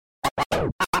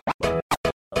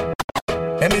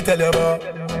let me tell you about.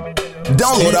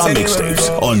 Download our mixtapes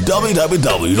on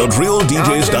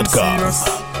www.realdjs.com.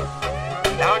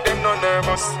 Now them no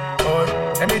nervous. Oh,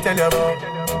 let me tell you about.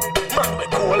 Man, we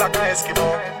cool like a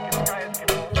Eskimo.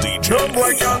 DJ No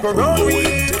boy can't go round me.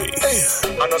 Lloyd.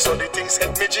 I know so the things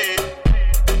hit me G.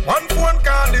 One phone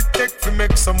call it take to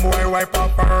make some boy wipe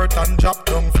up her hurt and drop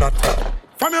down flat.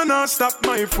 From you not stop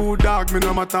my food, dog. Me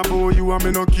no matter about you and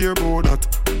me no care about that.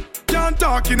 Can't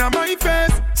talk in my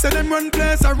face. Say them run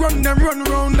place, I run them run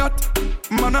round that.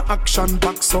 Man a action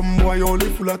back, some boy only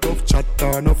full of tough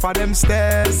chatter. Enough of them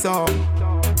stairs, oh.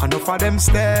 Enough of them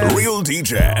stairs. Real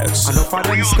DJs. Enough of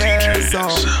them stairs,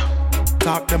 oh.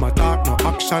 Talk them a talk, no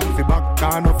action fi back.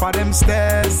 Enough of them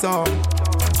stairs, oh.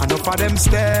 Enough of them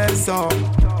stairs, oh.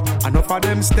 Enough of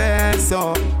them stairs,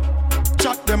 oh.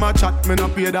 Chat them a chat, me no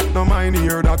pay that, no mind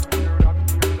hear that.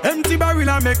 Empty barrel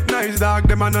a make nice dog,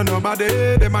 them a no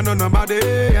nobody, them a no nobody,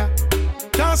 yeah.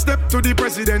 Can't step to the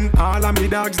president, all of me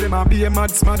dogs, them a be a mad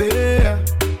smaddy, yeah.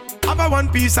 Have a one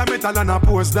piece of metal and a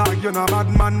post dog, you no bad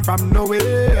man from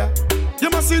nowhere. You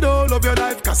must see the whole of your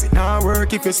life, cause it not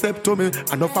work if you step to me.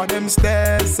 Enough of them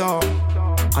stairs, oh.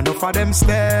 Enough of them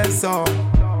stairs, oh.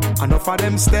 Enough of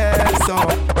them stairs, oh.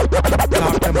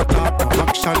 Talk them a talk, no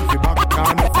action fi back.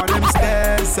 Enough of them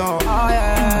stairs, oh. Oh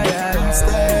yeah, yeah.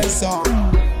 Stairs, oh.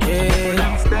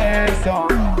 Yeah. Stairs, oh.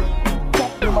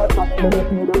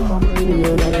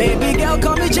 Baby girl,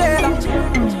 call me jailer,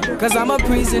 cause I'm a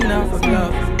prisoner of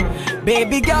love.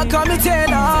 Baby girl, call me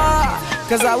Taylor,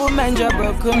 cause I will mend your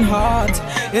broken heart.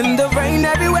 In the rain,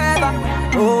 every weather.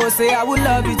 Oh, say I will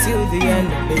love you till the end.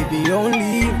 Baby,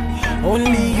 only you.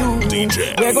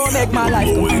 DJ We're gonna make my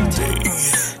life complete.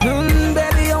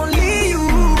 Baby, only you.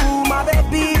 My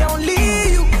baby, only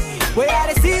you. Where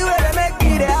I see where they make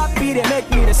me the happy, they make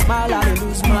me the smile, I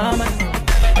lose my mind.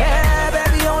 Yeah,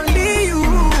 baby, only you.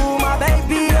 My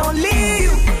baby, only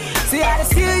you. See how they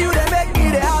see you, they make me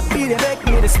the happy, they make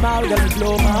me the smile, they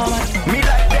blow my mind. Me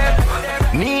like them,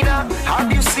 Nina,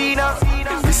 have you seen her?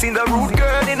 You seen the rude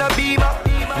girl in a beamer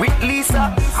with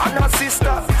Lisa and her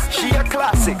sister. She a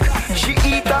classic, she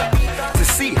eat her. To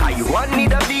see how you want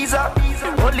need a visa.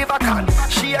 Oliver Kahn,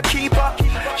 she a keeper.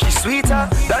 She sweeter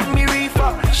than me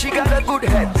reefer. She got a good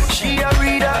head, she a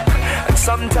reader. And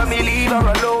sometimes me leave her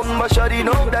alone, but shawty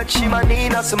know that she my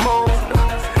Nina Simone.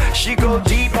 She go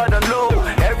deeper than low.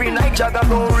 Every night Jagga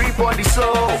gon' reap what the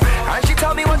soul. And she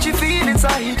tell me what she feel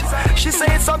inside. She say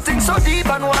it's something so deep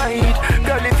and wide.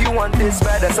 Girl, if you want this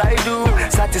bad as I do,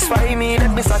 satisfy me,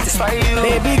 let me satisfy you.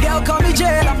 Baby girl, call me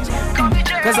jailer,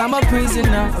 cause I'm a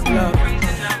prisoner of love.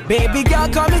 Baby girl,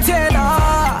 call me Taylor,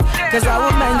 cause I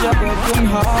will mend your broken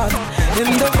heart.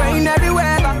 In the rain, every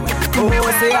weather.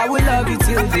 Oh, say I will love you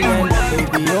till the end.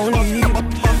 Baby, only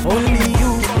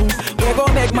you. We're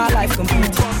gonna make my life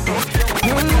complete.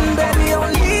 Baby,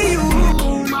 only you.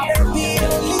 Baby,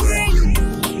 only you.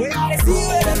 When I see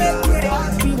where they make me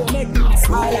happy, they make me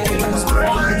smile like I'm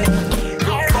strong.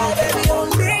 Baby,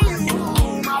 only you.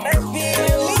 My baby,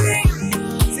 only you.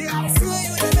 See how I see you,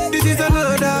 they make me. This is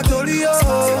another Tolio.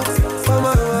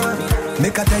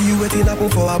 Make I tell you waiting happen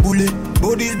for a bullet.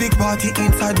 Body's big party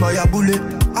inside my bullet.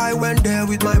 I went there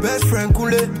with my best friend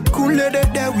Kule. Kule they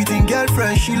there with his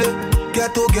girlfriend Shile.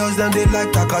 Ghetto girls them they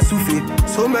like Takasufi.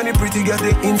 So many pretty girls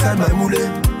they inside my mule.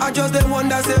 I just the one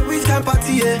that say which can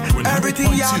party yeah. Everything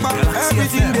yapa,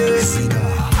 everything there.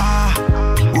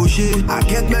 Oh shit, I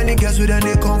get many girls with them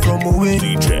they come from away.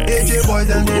 AJ boys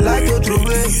and they like to throw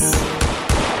away.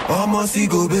 Almost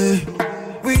go babe.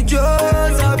 We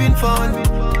just having fun.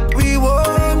 We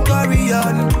won't carry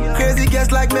on. Crazy girls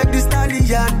like make this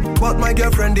stallion. But my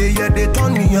girlfriend they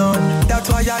turn me on. That's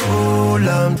why I hold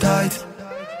on tight.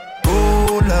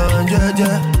 Hold on,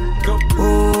 yeah.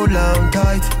 Hold on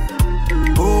tight.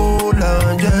 Hold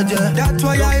on, yeah. That's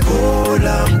why I hold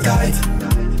on tight.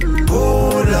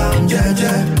 Hold on,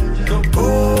 yeah.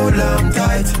 Hold on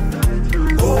tight.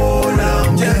 Hold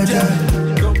on, yeah.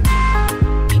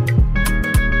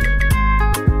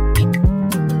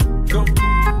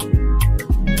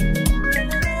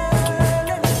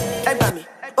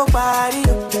 Oh, body,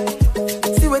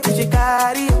 see what you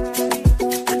carry.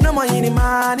 No more any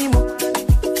money, more.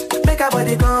 Make a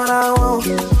body gonna want.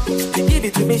 Give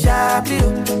it to me sharply.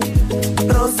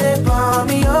 Don't say for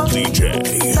me, oh. DJ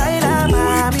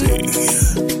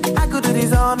Mommy. I could do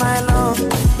this all night long.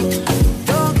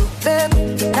 Don't go, babe.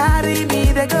 Carry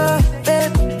me, they go,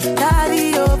 babe.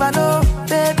 Carry over, no,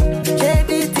 babe. Shake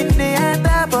it in the end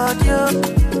about you.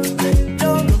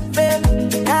 Don't go, babe.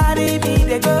 Carry me,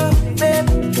 they go, babe.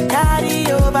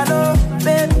 Carry over, no,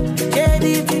 babe. Get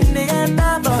it in the end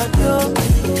about you.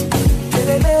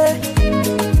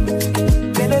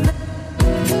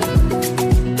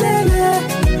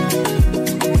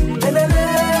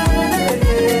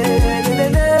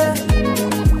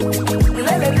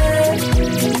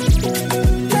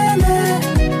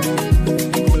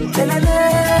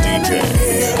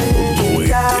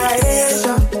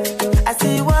 I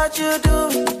see what you do.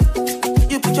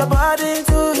 You put your body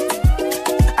into it.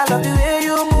 I love the way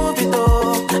you move it,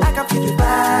 oh. I can feel the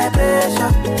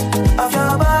vibration of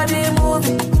your body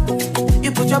moving.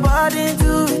 You put your body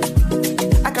into it.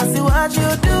 I can see what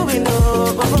you're doing, oh.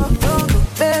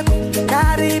 Baby,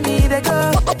 carry me, they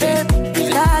go. Baby,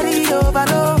 carry over,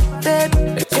 no. Baby,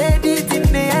 it in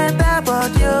the end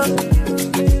about you.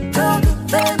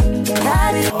 Baby,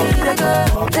 carry me, they go.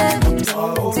 Baby,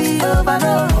 see over,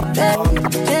 no.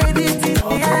 Baby, it in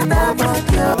the end about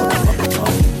you.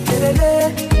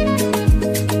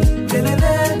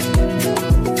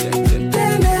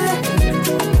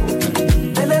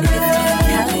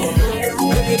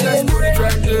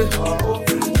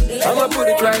 I'ma put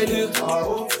it right here.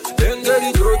 Then get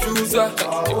it your chooser.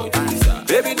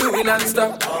 Baby, do it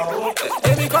non-stop.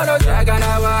 Baby, call out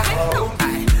Jaganawa.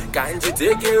 Can't you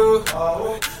take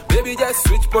it? Baby, just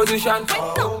switch position.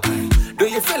 Do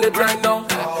you feel it right now?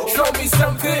 Show me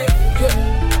something.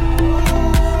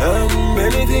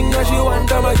 Anything that you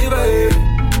want, I'ma give her.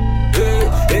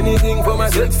 Anything for my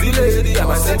sexy lady, I'm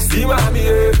a sexy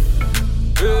mommy.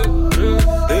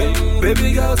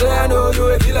 Baby girl, say I know you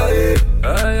a killer.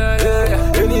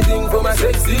 Anything for my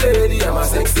sexy lady, I'm a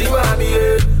sexy mommy.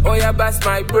 Oh yeah, bust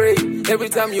my brain. Every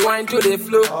time you wind to the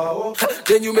floor,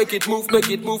 then you make it move, make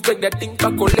that thing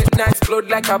back on let night explode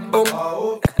like a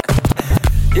bomb.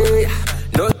 Yeah,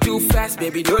 not too fast,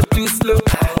 baby, not too slow.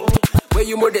 Where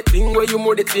you move the thing, girl,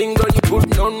 you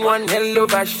put on one hell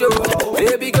of a show.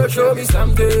 Baby girl, show me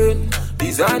something.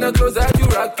 Designer clothes that you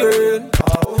rockin'.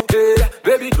 Yeah,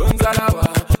 baby, don't allow.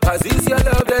 Cause it's your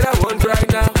love that I want right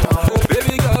now.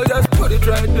 Baby girl, just put it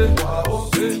right there.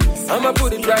 I'ma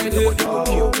put it right here.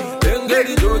 Then get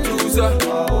it your chooser.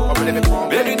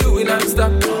 Baby, do it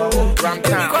non-stop.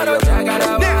 Baby, call out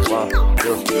Jagarawa.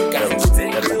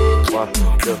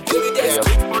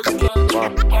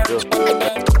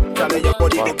 Tell your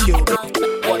body to kill me.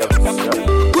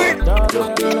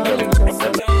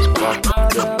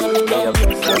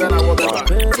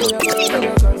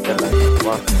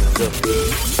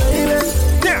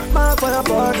 Mark for your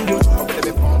body,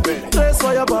 place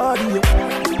for your body,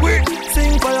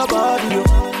 sing for your body,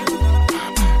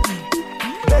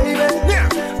 baby.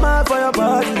 Mark for your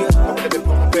body,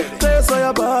 place for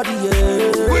your body,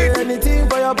 anything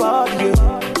for your body.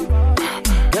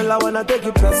 Girl, I wanna take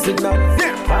you pressing now.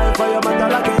 Fight for your mother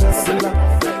like a wrestler.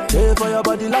 Pay for your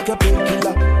body like a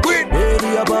painkiller. Baby,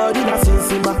 your body na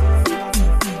sisima.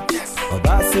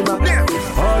 Obasima.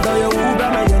 Order your Uber,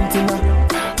 my yentina.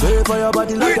 Pay for your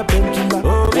body like a painkiller.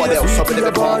 What else up in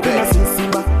the body na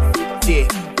sisima.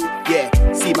 Yeah,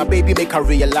 see my baby make her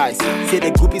realize. Say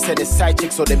the groupies and the side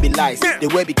chicks so they be lies. They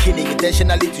wear bikini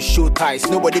intentionally to show ties.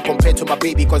 Nobody compared to my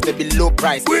baby cause they be low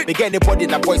price. They get anybody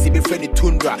in the boys, they be friendly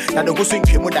tundra. Now they go swing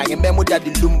Kimuda and memo that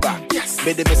the lumba. Yes,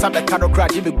 made them mess up the caro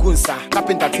crash, Jimmy Gunsa.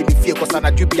 Carpenter to me fear cause I'm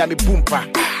a drippy, I'm a boompa.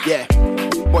 Yeah.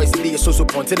 Boys in the so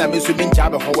ponte and I'm swimming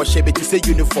job and how shape to say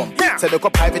uniform. So they go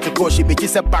private to go, she make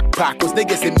it a backpack. Cause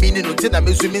niggas say meaning until I'm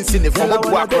swimming in the form of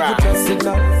what else?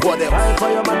 For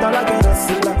your mother like a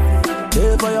wrestler.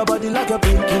 Pay for your body like a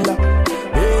painkiller.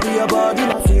 Baby, your body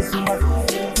like a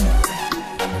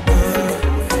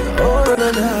oh,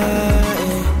 na na.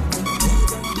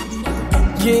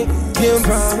 You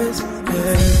promise.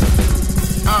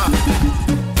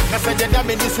 That's a dead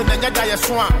man, this one and your dire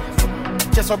swan.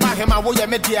 Just about him, I will your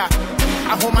media.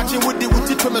 I hold my chin with the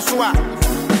wooty to me swap.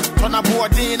 On a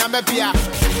board in a mepia.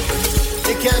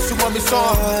 They can't see what me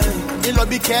saw. In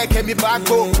lobby care, can be back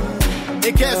home.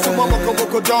 They can't see what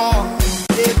Moko door.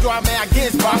 They do me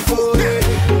against Bafo.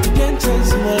 You can't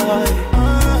trace my life.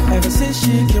 Ever since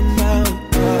she came out,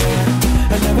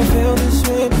 I never felt this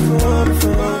way before.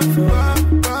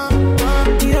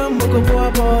 Yeah, I'm looking for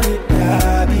a body,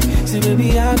 baby. See, baby,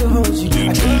 I can hold you.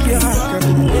 I keep your heart,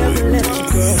 girl, never let you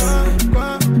go. Come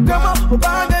on, oh,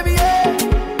 bye, baby, yeah.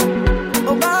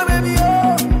 Oh, bye, baby, oh.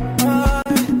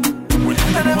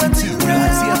 I never do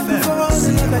that before.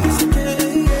 See, I bet it's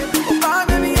okay. Oh, bye,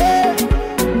 baby, yeah.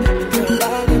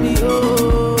 Girl, baby,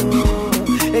 oh.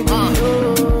 Hey, baby,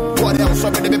 oh. What else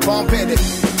up in the bumping it?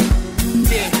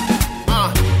 Yeah,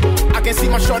 I can see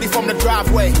my shorty from the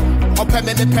driveway. Up in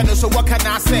the pedal, so what can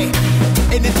I say?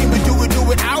 Anything we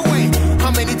do it our way.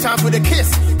 How many times with a kiss?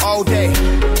 All day.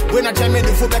 When I jam in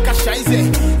the foot like a shize.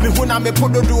 Me when I me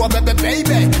put the do a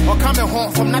baby. Or coming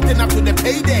home from nothing up to the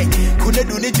payday. Couldn't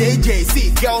do the JJ.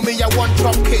 See, girl, me a one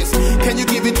drop kiss. Can you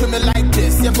give it to me like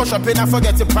this? Yeah, go shopping, I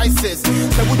forget the prices.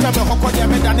 So we tell me how come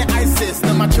you than the ISIS.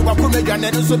 No matter what come again,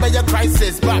 and so be a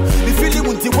crisis. But if you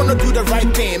want to wanna do the right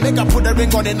thing, make I put a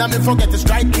ring on it, and me forget the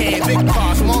strike game. Big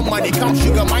cars, more money, come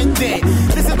sugar mind there.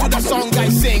 Listen to the song I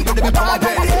sing, but the power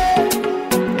there.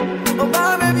 Oh,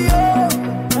 my baby, oh.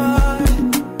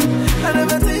 I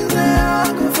never think that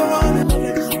I could fall.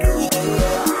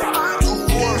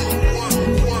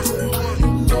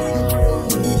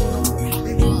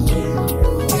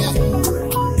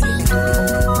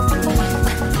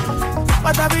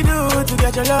 What have we do to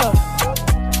get your love?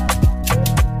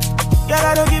 Girl,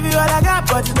 I don't give you all I got,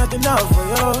 but it's not enough for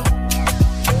you.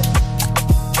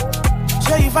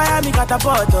 Show you fire, me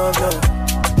catapult of you.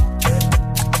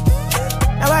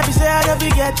 Now I be say I don't be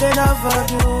getting enough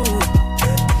of you.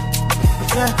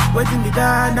 Yeah, waiting me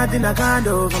down, nothing I can't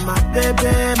do for my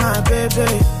baby, my baby.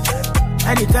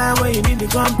 Anytime when you need me,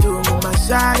 come to me, my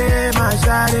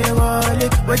shawty,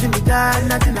 wallet. Waiting me down,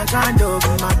 nothing I can't do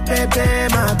for my baby,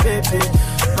 my baby.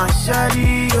 My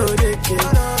shawty, oh, they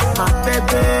kill. My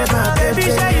baby, baby,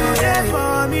 say you there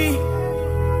for me.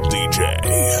 DJ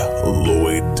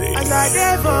Lloyd D. As I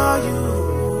there for you.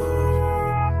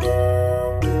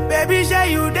 Baby, say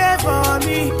you there for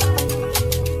me.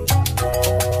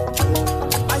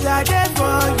 As I there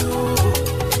for you.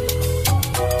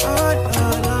 Oh, no,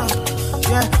 no.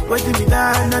 Yeah, waiting me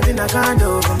down, nothing I can't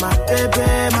do for my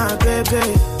baby.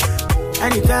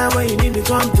 Anytime when you need me,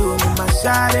 come to me, my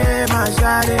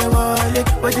shawty, wallet.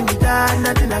 Waiting me down,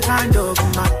 nothing I can't do for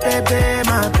my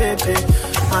baby.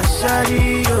 My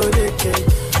shawty, oh, they kill.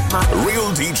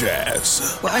 Real DJs.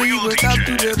 Why you go talk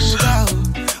to the buga?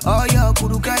 Oh, your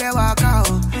kuru kare waka.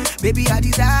 Baby, I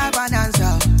deserve an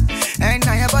answer. And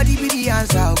now your body be the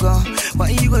answer, girl. Why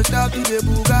you go talk to the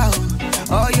buga?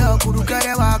 Oh, your kuru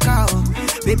kare waka.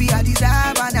 Baby, I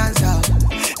deserve an answer.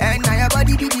 And now your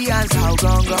body be the answer,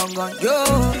 gone. Yo,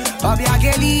 Bobby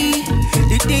Ageli,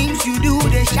 the things you do,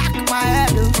 they shock my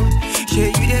head. Show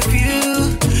you the feel,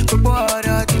 the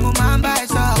border, to my by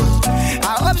so. I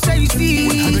hope so you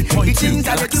see, the things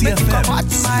that you make me come out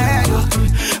my head.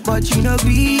 But you know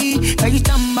be, I you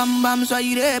stand bam, so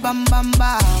you there bam.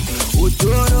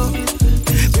 Ojoro,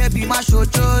 baby, my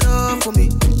ojoro for me.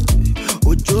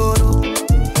 Ojoro,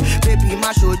 baby,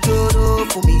 my ojoro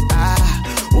for me.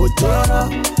 Ojoro,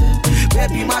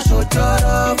 baby, my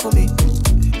ojoro for me.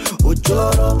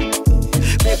 Ojoro,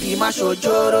 baby, my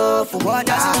ojoro for me. What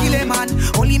does it kill a man?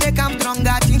 Only make him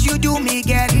stronger. Things you do me,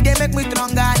 girl, they make me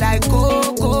stronger. Like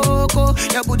coco,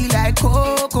 your booty like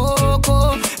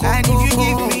coco. And if you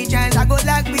give me chance, I go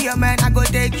like be your man. I go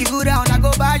take you down. I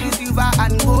go buy you silver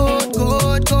and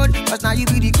gold. Cause now you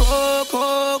be the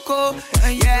coco.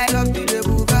 And yeah, love to the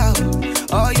buga.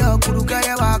 Oh, your kuru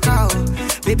kare waka.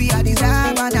 Baby, I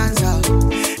deserve an answer.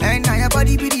 And now your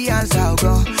body be the answer,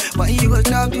 girl. But you go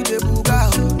talk to the buga.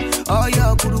 Oh,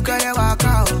 your kuru kare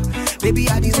waka. Baby,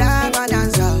 I deserve an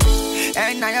answer.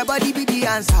 And now your body be the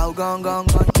answer, gone.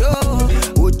 Yo,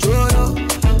 ojoro.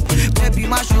 Baby,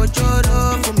 my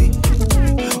ojoro for me.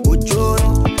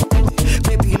 Ojoro.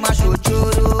 Baby, my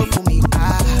ojoro for me.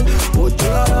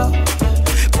 Ojoro.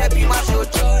 Baby, my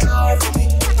ojoro for me.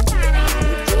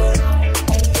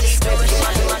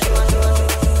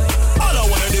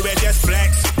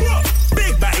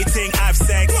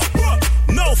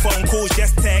 Phone calls,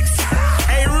 just text.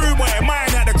 Hey, rude boy,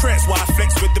 mine at the crest. While I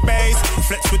flex with the bass,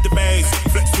 flex with the bass,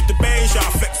 flex with the bass. Yeah,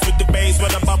 I flex with the bass. When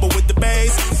I bubble with the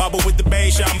bass, bubble with the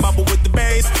bass. Yeah, I'm bubble with the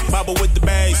bass, bubble with the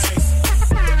bass.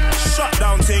 Shut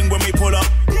down ting when we pull up.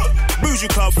 Bougie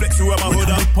club, flex with my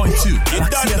hood up. You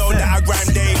done know that I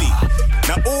grind daily.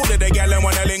 Now all of the gallon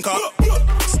wanna link up.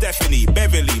 Stephanie,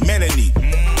 Beverly, Melanie.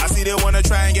 I see they wanna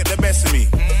try and get the best of me.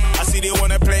 I see they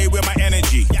wanna play with my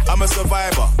energy. I'm a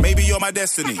survivor, maybe you're my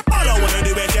destiny. All I wanna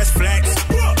do is just flex.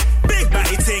 Big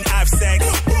batty ting, have sex.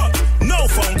 No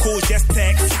phone calls, just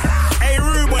text. Hey,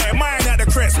 rude boy, mine at the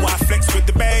crest. While I flex with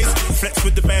the bass, flex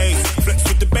with the bass, flex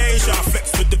with the bass. Yeah, I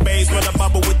flex with the bass. When I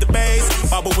bubble with the bass,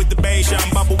 bubble with the bass. Yeah,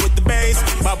 I'm bubble with the bass,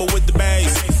 bubble with the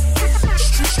bass.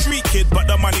 Street kid, but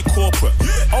the money corporate.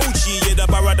 OG, yeah, the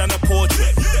barra than a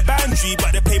portrait. Bandry,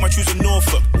 but they pay my shoes in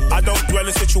Norfolk. I don't dwell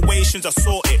in situations, I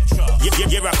sort it.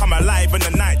 Yeah, I come alive in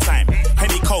the night time.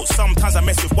 Henny coat, sometimes I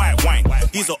mess with white wine.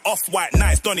 These are off-white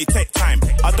nights, don't it take time?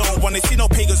 I don't wanna see no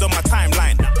pagans on my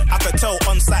timeline. I could tell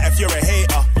on sight if you're a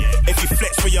hater. If you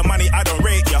flex for your money, I don't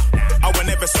rate ya. I would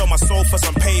never sell my soul for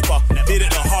some paper. Did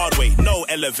it the hard way, no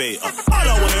elevator. All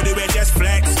I wanna do is just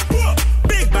flex.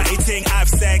 Big batty ting, have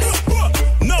sex.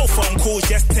 No phone calls,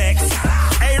 just text.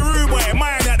 Hey, rude boy,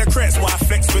 mine at the crest. While I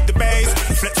flex with the bass,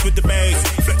 flex with the bass,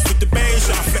 flex with the bass.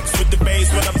 Yeah, I flex with the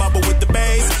bass. When I bubble with the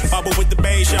bass, bubble with the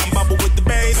bass. Yeah, I'm bubble with the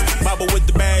bass, bubble with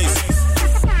the bass.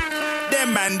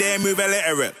 Them man, they move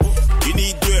illiterate. You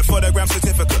need do it for the gram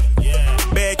certificate.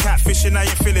 Bear catfishing, I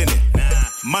ain't feeling it.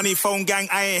 Money phone gang,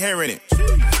 I ain't hearing it.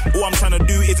 All I'm trying to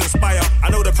do is inspire. I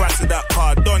know the of that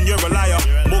car, done, you're a liar.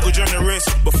 Mortgage on your wrist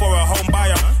before a home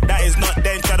buyer. That is not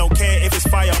dench, I don't care if it's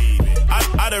fire.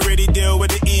 I'd already deal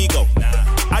with the ego.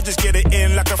 I just get it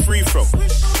in like a free throw.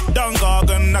 Done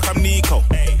gargan like I'm Nico.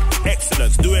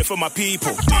 Excellence, do it for my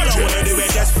people. I don't wanna do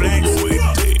it, just flex.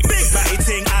 Big batty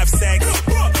ting, I've sex.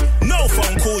 No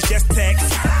phone calls, just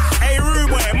text. Hey, rude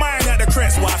boy, mine at the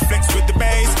crest. Why flex with the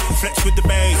bass? Flex with the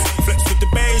bass. Flex with the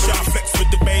bass, yeah, flex with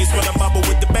the bass. When I bubble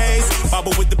with the bass.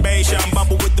 Bubble with the bass, yeah, I'm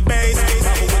bubble with the bass.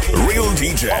 Real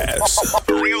DJs.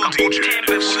 Real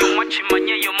DJs.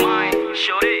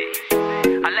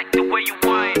 I like the way you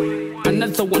whine.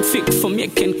 Another one fit for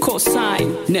making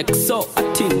cosign. Next, so I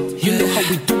think you know how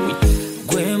we do it.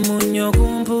 Gwemunyo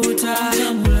kumputa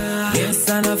yes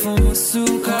ana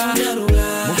fumusuka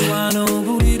mukwano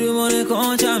buliru mone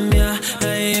konchamya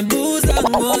na embuza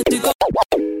ngoti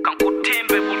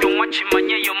kankutembe budo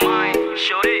mwachimanye yo mind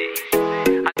shore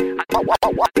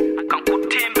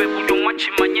kankutembe budo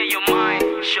mwachimanye yo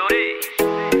mind shore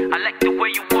I like the way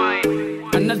you whine.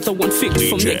 Another one fit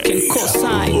for making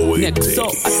cosign. Next, so I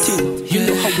think you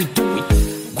know how we do it.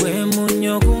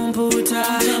 Gwemunyo kumputa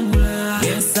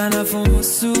yes ana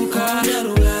fumusuka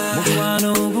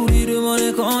mukwano buliru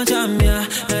mone konchamya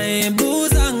na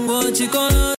embuza ngoti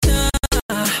konocha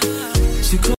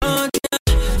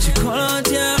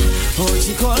chikolotia oh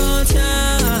chikolotia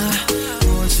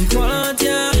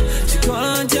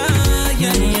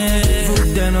yeah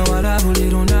vudano wala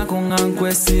buliru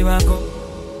ndakungankwesi bako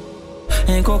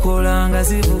enkokolanga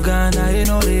zivugana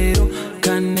eno lero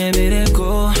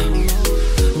kanebereko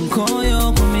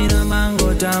nkoyo kumira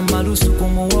mango tamalusu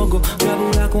kumuwogo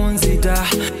kabula kunzita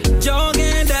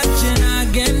jogenda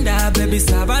chenagenda baby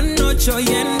sabano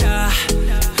choyenda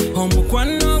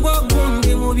omukwano gwo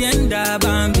gundi mubyenda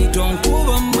bambi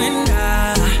tonkuba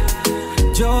mwenda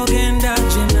jogenda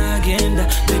chenagenda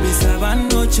baby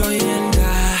sabano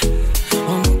choyenda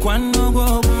omukwano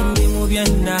gwo gundi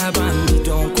mubyenda bambi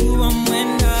tonkuba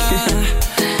mwenda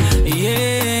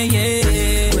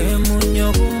yeah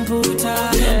wemunyo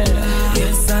kumputa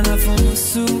yesana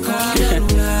fumusuka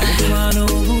mano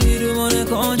buliru mone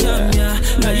konjamya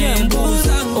na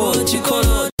yembuza ngo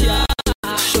chikolotia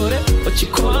shore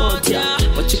ochikolotia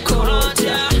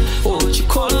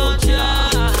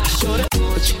shore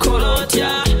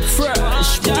ochikolotia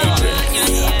fresh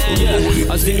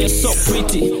as in you're so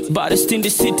pretty, baddest in the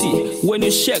city. When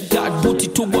you shake that booty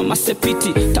to one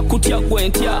masepiti, takutia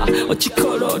gwentia,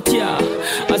 ochikolotia.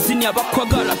 As in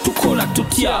yabakwagala tukola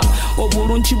tutia.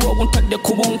 Obulunchi bwobuntadde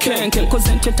kubunkenke,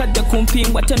 koze ntadde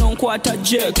kumpingwa tenonkwata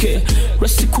jeke.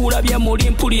 Resikula bya muri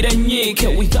mpulire nyike.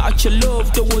 Without your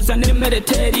love, there was an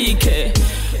emereterike.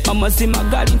 Amazima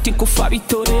gali nti kufa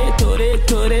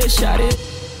bitore share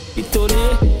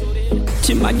bitore.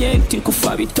 Chimanye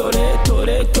tinkufa bitore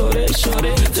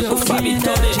shore tinkufa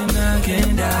bitore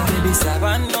chenagenda baby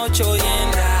sabano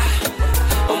choyenda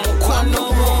omukwano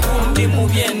wobundi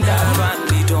mubyenda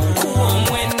bandi tonkuwa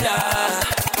mwenda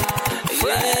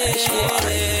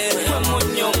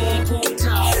wemunyo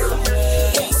mumputa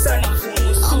sana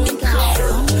fumusuka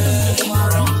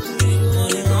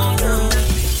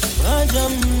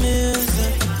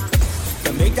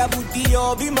make a booty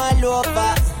you be my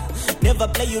lover. Never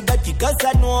play you dirty cause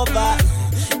I know over.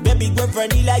 Baby girl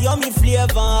vanilla you me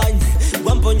flavor.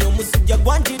 Wamponyo musujja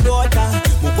gwanti dota.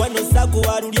 Mukwano sagu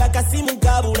warulia kasimu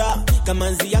kabula.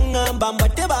 Kamanzi yangamba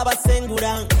mbate baba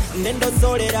sengura. Nendo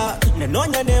solera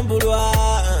nanonya nembulwa.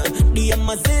 Diya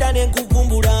mazira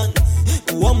nenkukumbula.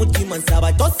 Kuwa mutima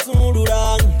nsaba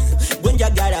tosunulula.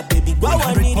 Gwenjagala baby gwa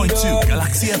waniriro. 100.2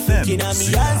 Galaxy FM. Kina mi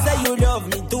answer you love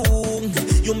me too.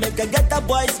 You make a get a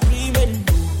boy screaming.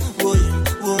 Oh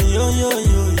yo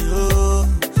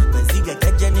maziga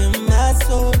kajani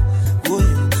maso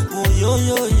yo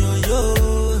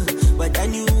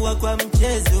watani uwa kwa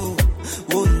mchezo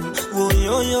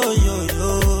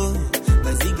yo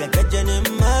maziga kajani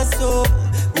maso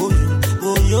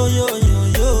yo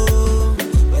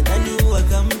watani uwa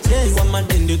kwa mchezo wa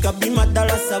mandende kabima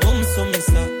darasa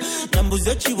bomsomesa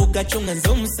nambuzo chibuka chonga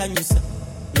nzomusanyusa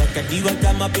nakadiwa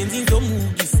kama penzi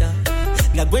nzomugisa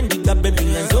la gwendiga baby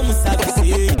nzo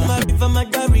musakise mabiva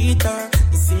margarita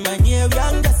simanye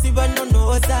yanga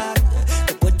sibanonoza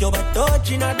koto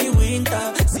batochi na di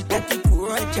winter sitaki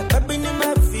kuacha baby ni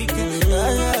mafika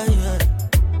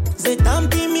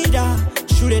zetampi mira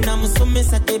shule na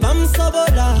musomesa te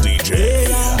bamsobola DJ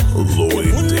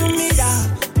Lloyd mira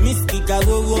miskika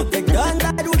gogo ke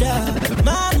danda duda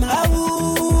mama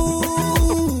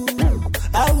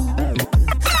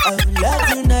I love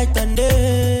you night and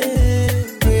day.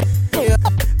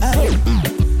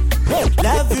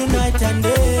 Love you night and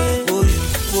day. Oh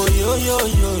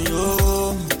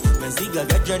yo. Besiga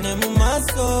gajane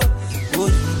mumaso.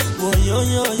 Woyo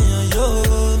yo yo yo.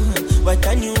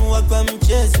 Watani wapa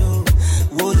mchezo.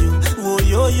 Woyo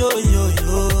yo yo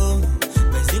yo.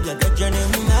 Besiga gajane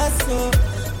mumaso.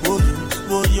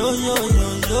 Woyo yo yo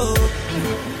yo.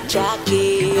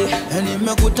 Jackie.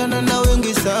 Nimekutana na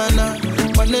wengi sana.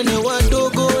 Wanene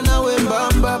wadogo na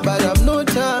wembamba. But I'm not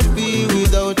happy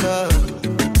without her.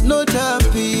 Not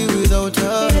happy without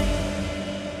her.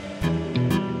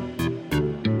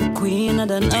 Queen of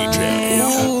the night.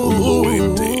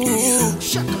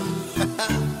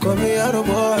 Call me out of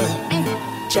boy.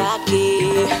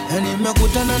 Jackie.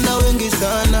 Nimekutana na wengi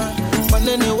sana.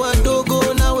 Wanene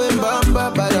wadogo na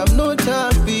wembamba. But I'm not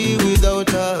happy without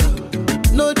her.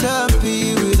 Not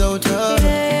happy without her.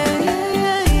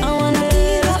 I wanna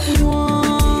be that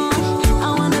one.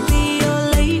 I wanna be your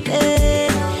lady.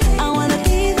 I wanna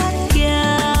be that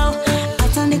girl.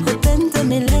 Hata nikupende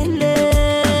milele.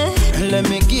 Let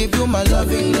me give you my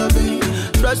loving.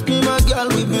 Trust me, my girl,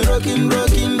 we be rocking,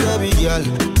 baby girl.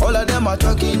 All of them are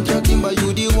talking, but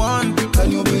you the one.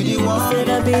 Can you be the one? Said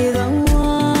I be the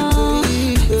one.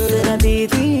 Said I be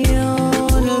the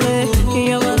only.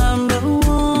 You're my number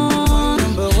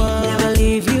one. Never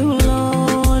leave you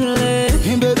lonely.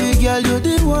 Hey, baby girl, you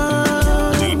the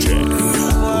one. DJ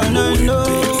One and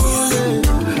only.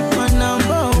 My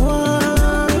number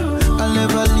one. I'll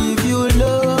never leave you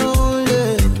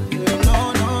lonely. No.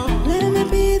 Let me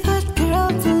be that girl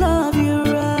to love you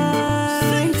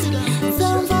right.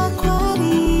 Samba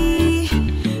Kwadi,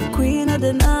 Queen of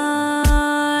the night.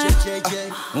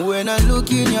 When I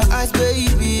look in your eyes,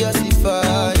 baby, I see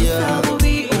fire.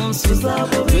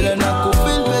 Vile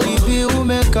nakufeel, baby,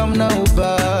 umekam na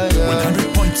ubaya.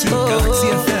 100.2 Galaxy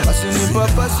FM.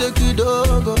 Asinipapase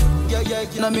kidogo,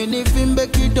 na mimi nivimbe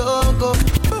kidogo.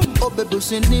 Oh baby,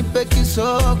 usinipe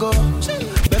kisogo.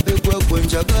 Baby, kwe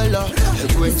njagala,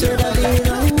 kwe njagala.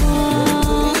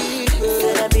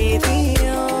 Said I be the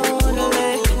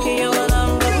only. You're my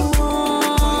number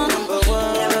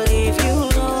one. Never leave you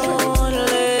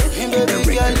lonely.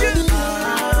 Baby, girl, you the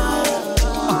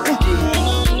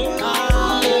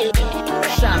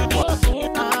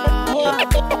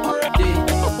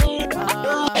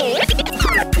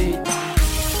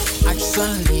I just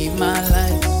wanna live my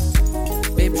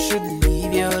life. Baby, shouldn't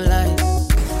live your life.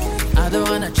 I don't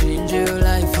wanna change your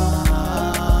life.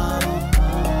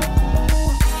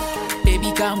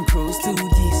 Baby, come close to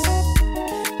this.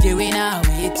 Going our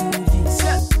way to this.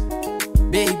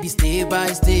 Baby, step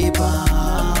by step.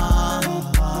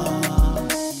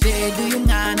 They do you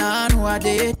nana what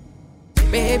they.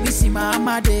 Baby, see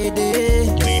mama de.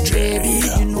 Baby,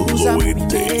 you know something.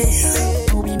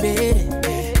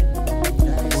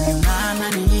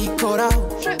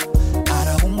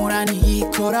 Arahumura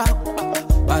niyikoraho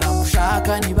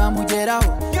baramushaka ntibamugeraho.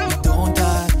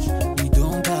 We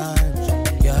don't touch,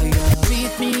 yeah.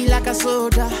 Treat me like a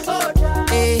soda,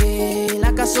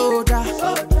 like a soda.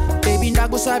 Baby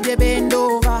ndagusabye bend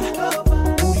over,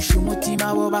 urisha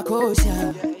umutima bo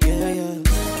bakosha,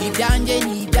 yeah. Ibyanjye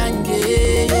ni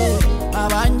ibyanjye,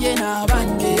 abanje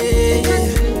n'abanje.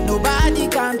 Nobody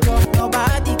can talk,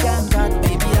 nobody can cut,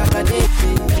 baby like a day.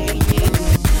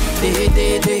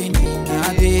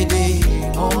 Nina dede,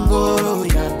 ongoro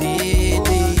ya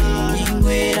dede,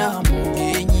 ingwera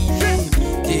mugenyine,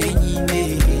 genyine.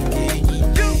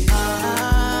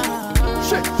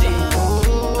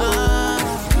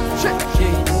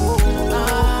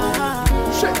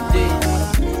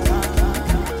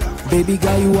 Baby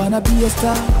girl, you wanna be a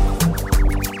star?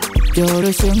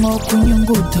 Yoroshye nko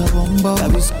kunyunguta bombo,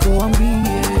 abisiko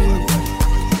wambwiye.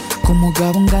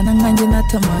 Kumugabo ngana nkanjye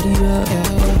natamarira.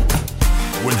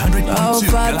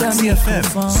 100.2 Galaxy FM.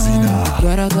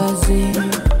 Garagaze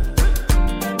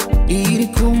iri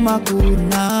ku maguru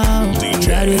nawe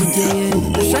yaregeye.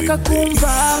 Ndashaka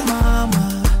kumva mama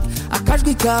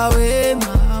akajwi kawe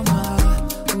mama,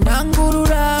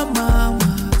 nangurura mama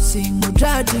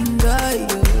sinkujajinga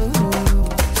yo.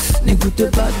 Nigute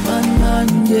Batman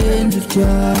nanjye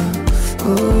njutya,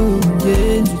 oh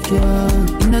njye njutya.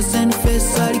 Innocent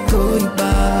face ariko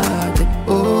ibade,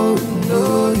 oh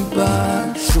no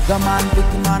ibade. Sugar man,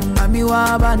 big man, mami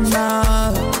wabana.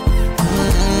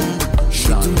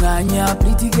 Shitunganya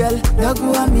pretty girl,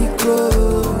 naguha mikro.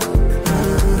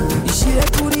 Ishire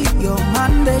kuri yo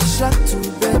mande shatu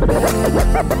bebe.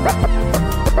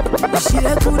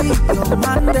 Ishire kuri yo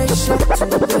mande shatu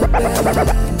bebe.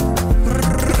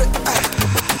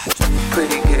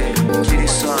 Pretty girl, kitty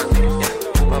son,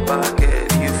 Baba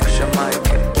girl, you fresh on my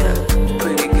girl.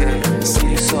 Pretty girl,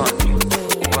 kitty son,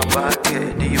 Baba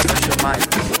girl, you fresh on my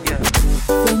girl.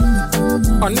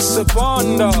 On the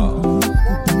Savannah.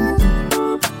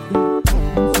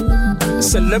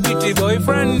 Celebrity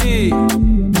boyfriendy.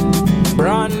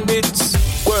 Brand bits.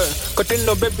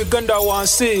 Katino baby ganda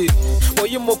wansi.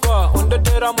 Oyimuka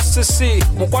ondetera musisi.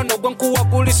 Mukwano gwankuwa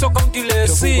kuliso county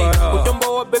lesi.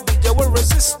 Utombo wa baby jawe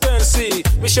resistance.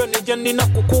 Mission jeni na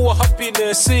kukuwa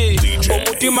happiness.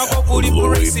 Omutima kwa kuli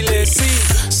buresi lesi.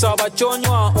 Saba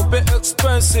chonywa ompe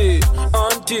expensive.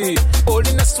 Auntie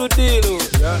olina sudilo.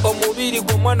 Omubiri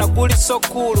gw'omwana guli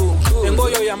sokulu.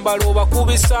 Engoyo yambalo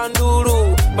bakubisa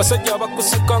ndulu. Basajja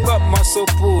bakusikanga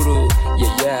masopulu.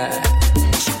 Yeah.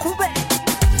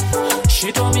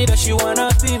 She told me that she wanna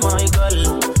be my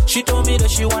girl. She told me that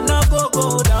she wanna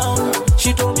go down.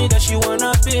 She told me that she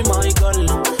wanna be my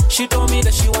girl. She told me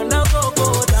that she wanna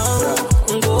go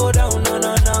down. Go down, na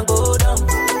na na, go down.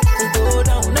 Go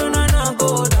down, na na na,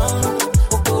 go down.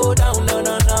 Go down, na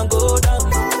na na, go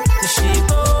down. She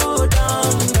go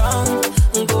down,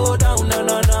 down. Go down, na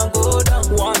na na, go down.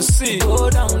 One C. Go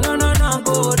down, na na na,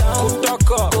 go down.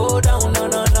 Utaka. Go down, na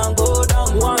na na, go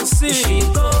down. One C. She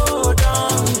go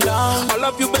down, down. I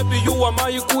love you baby, you are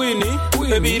my queenie.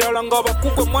 Baby ralanga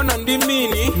bakukwe mwana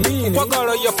ndimini.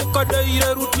 Kwagala yafuka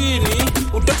daire rutini.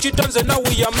 Utachitanze na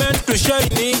we are meant to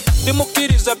shine.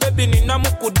 Dimukiriza baby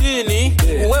ninamukudini.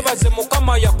 Uwebaze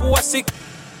mukama ya kuwa sick.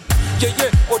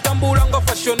 Yeah, otambulanga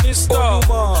fashionista.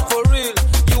 For real,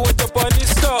 you a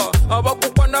Japanese star.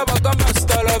 Abakupana bagama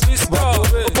star la vista.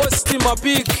 Post my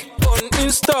pic on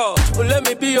Insta. Let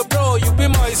me be your bro, you be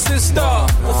my sister.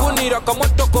 Ufunira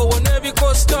kamotoko wanebi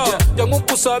costa. Jangu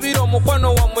kusabira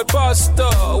mukwano wa mwe pasta.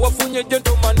 Wafunye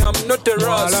gentleman, I'm not a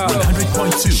rasta.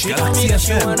 100.2 She told me that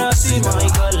she wanna see my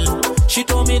girl. She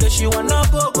told me that she wanna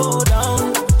go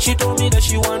down. She told me that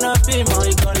she wanna be my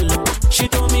girl. She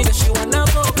told me that she wanna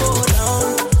go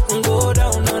down. Go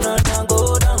down, na na na,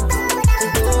 go down.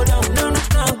 Go down, na na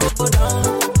na, go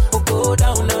down. Go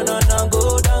down, na na na,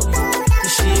 go down.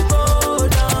 She go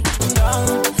down,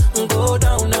 down. Go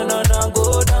down, na na na,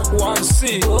 go down. One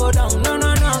C. Go down, na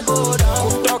na na, go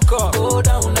down. Utaka. Go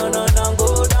down, na na na,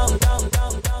 go down, down,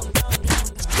 down, down, down.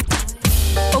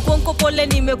 Okonko pole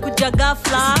nimekuja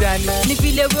ghafla. Ni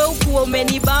vile wewe ukuwa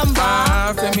umenibamba.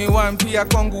 Femi one pia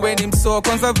kwangu we ni mso.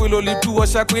 Kwanza vile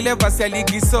ulituosha kuile vasi ya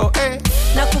ligi so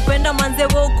Nakupenda manze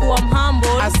wewe ukuwa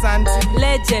humble. Asante.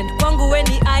 Legend kwangu we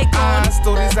ni icon.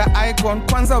 Stories za icon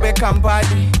kwanza weka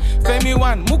mbali. Femi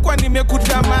one mukwa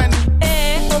nimekutamani.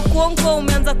 Okonko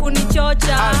umeanza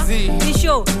kunichocha. Ni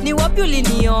show, ni wapi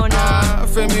uliniona?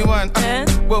 Femi one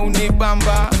we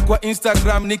unibamba. Kwa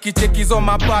Instagram nikichekizo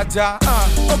mapaja.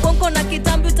 Okonko na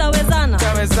kitambi utawezana?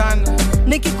 Utawezana.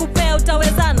 Nikikupea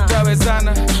utawezana?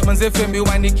 Utawezana. Manze Femi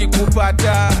one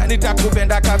nikikupata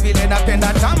nitakupenda kavile napenda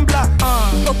Tumblr.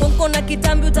 Okonko na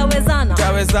kitambi utawezana?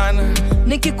 Utawezana.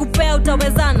 Nikikupea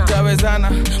utawezana?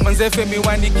 Utawezana. Manze Femi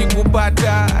one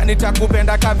nikikupata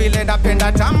nitakupenda kavile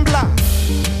napenda Tumblr.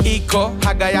 Iko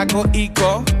haga yako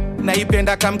iko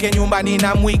naipenda kamke nyumbani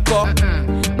na mwiko.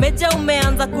 Meja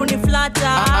umeanza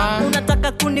kuniflata.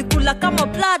 Unataka kunikula kama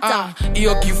plata.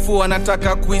 Iyo kifua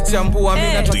nataka kuichambua.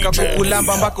 Mimi nataka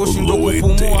kukulamba mpaka ushindwe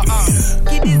kupumua.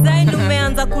 Kidesign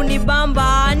umeanza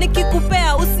kunibamba.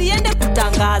 Nikikupea usiende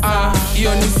kutangaza.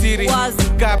 Iyo ni siri wazi.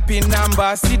 Gapi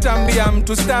namba sitambia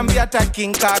mtu stambia hata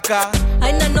kinkaka.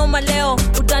 Haina noma leo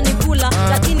utanikula.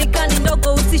 Lakini kani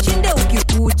ndogo usishinde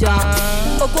ukikuja.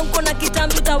 Okonko na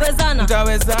kitambi utawezana?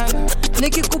 Utawezana.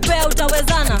 Nikikupea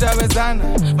utawezana? Utawezana.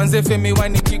 Manze Femi one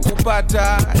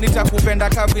nikikupata nitakupenda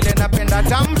kavile napenda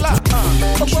Tumblr.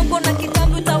 Okonko na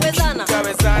kitambi utawezana?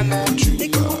 Utawezana.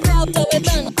 Nikikupea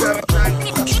utawezana?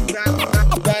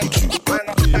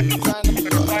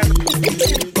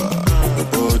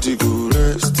 Nobody go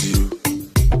rest you.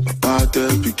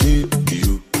 Battle begin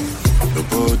you.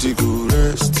 Nobody go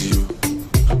rest you.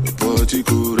 Nobody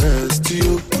go rest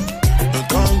you. Your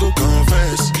tongue go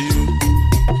confess you.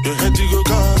 Your head go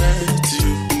correct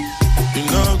you. You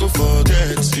know go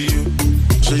forget you.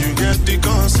 So you get the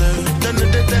concept. Then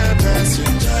the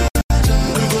passenger.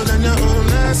 You go learn your own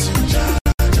lesson.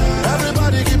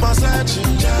 Everybody keep on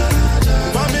searching.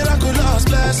 For miraculous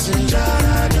blessing. You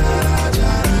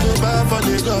go bad for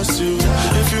the gossip.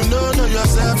 If you know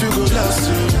yourself, you go lost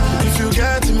you. If you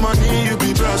get the money, you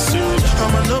be blessed you.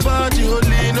 I'm a nobody,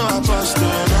 only no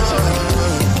apostle.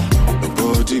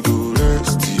 Nobody go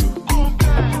rest you.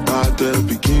 Battle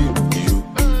begin you.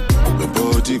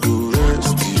 Nobody go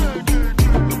rest you.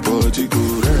 Nobody go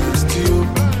rest you.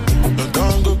 Your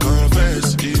tongue go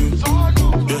confess you.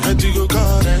 Your head go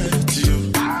correct you.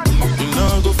 You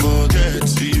know go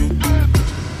forget you.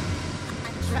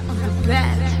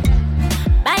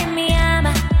 Buy me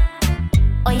ama.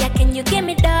 Oh yeah, can you give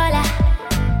me $1?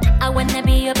 I wanna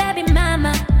be your baby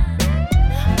mama.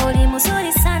 Ori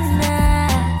muzuri sana.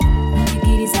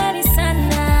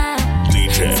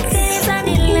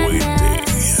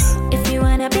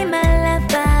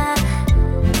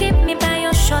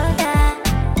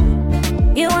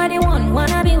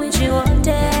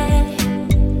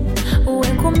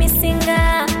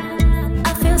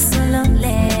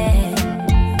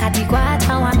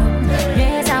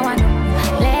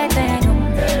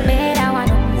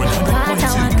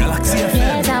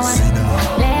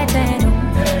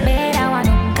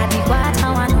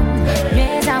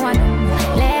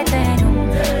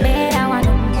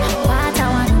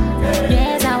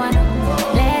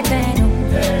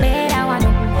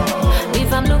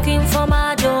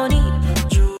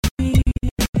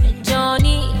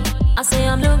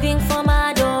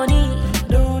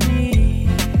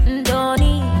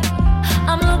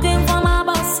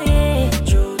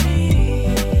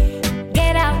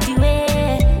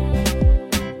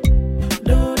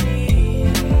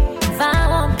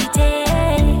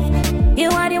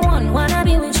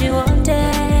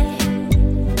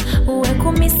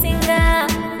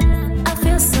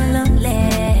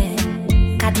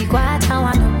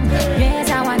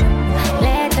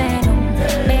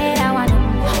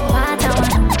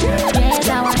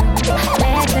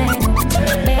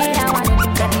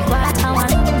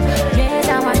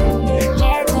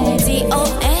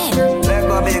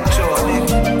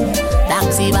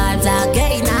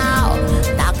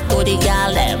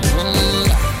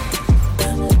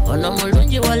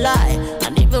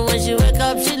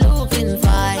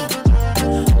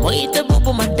 the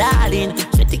bubu my darling.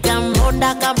 Sweetie come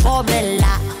ronda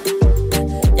campomela.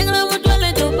 Yengla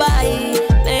mutwale Dubai.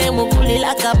 Nemu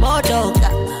kulila kamodoka.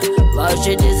 But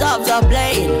she deserves a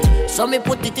blame. So me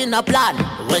put it in a plan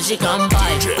when she come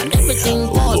by. And everything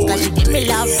goes, cause she give me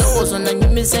love dose. And then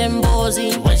give me some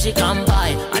bozy when she come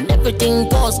by. And everything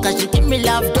goes, cause she give me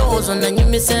love dose. And then give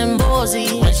me some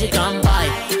bozy when she come by.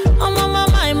 Oh mama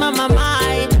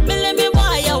my, believe me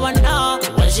why you wanna know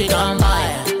when she come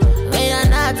by. Me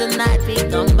and her tonight we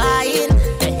combine.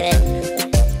 Hey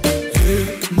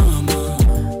mama.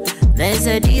 They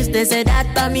say this, they say that,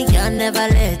 but me can never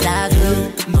let her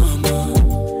go.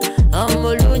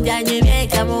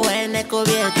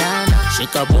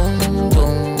 Shake a boom, boom,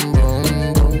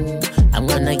 boom, boom. I'm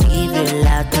gonna give you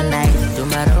love tonight. Do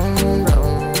my room.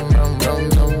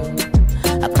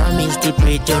 I promise to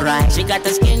treat you right. She got the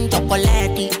skin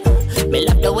chocolatey. Me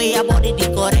love the way her body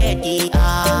decorated.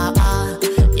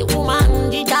 The woman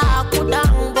did that, put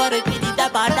down, but it did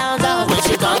that bad down. When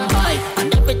she come by,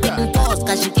 and everything goes,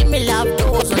 cause she give me love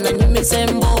dose. And then give me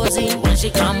some bozy when she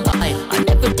come by. And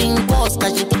everything goes,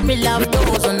 cause she give me love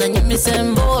dose. And then give me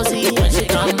some bozy when she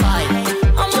come by.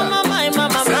 Oh mama my.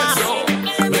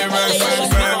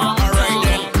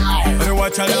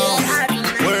 Watch along.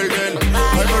 Well then,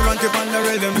 I go run to pan the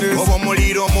rhythm this. Oh, I'm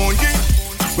little monkey.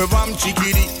 We vam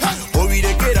chikiri. Oh, we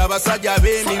de kera basaja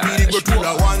be mi biri go to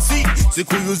la one see.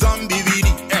 Siku yu zambi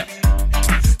vidi.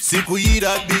 Siku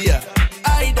yira bia.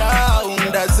 Aida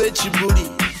unda ze chibuli.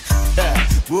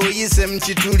 Boy sem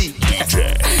chituli.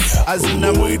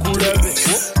 Azina mukulabe.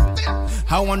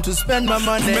 I want to spend my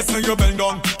money. Me say you bend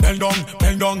down,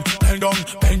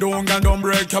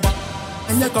 break your back.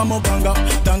 And you come up, ganga.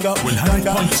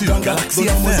 Galaxy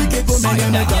FM.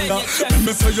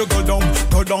 Me say you go down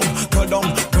to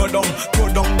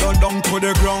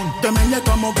the ground. The men you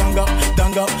come up, ganga.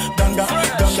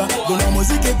 Go na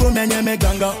music go me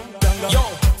ganga. Yo,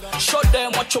 show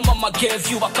them what your mama gave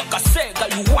you. Akakase, girl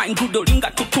you wine good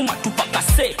olinga tutuma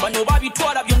tupakase. Bano babi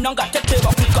twala byonanga tete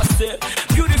bakukase.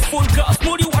 Beautiful girls,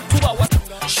 muri watu wa.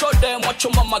 Show them what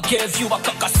your mama gave you.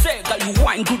 Akakase, girl you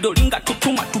wine good olinga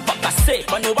tutuma tupakase.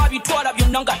 Bano babi twala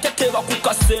byonanga tete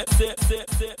bakukase.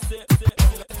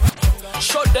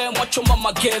 Show them what your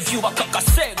mama gave you.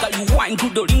 Akakase, girl you wine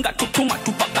good olinga tutuma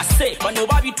tupakase. Bano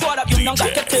babi twala byonanga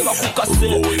tete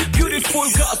bakukase. Beautiful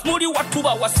girls, muri watu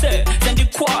wa wase. Zendi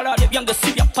kwala lebyange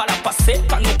sibya para pase.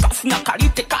 Kano kafuna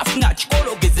kalite kafuna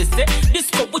chikolo gezese.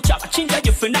 Disco bucha bachinja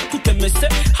jefena tutemese.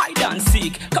 Hide and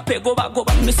seek, kapego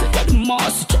bagoba mese. Yadi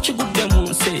mas, chachi gude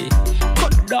monse.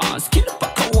 Cold dance, kila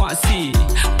paka wansi.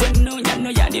 Weno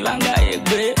nyano yandi vanga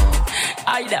egwe.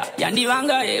 Aida, yandi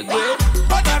vanga egwe.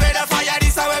 But I better fire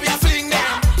this away, we are fling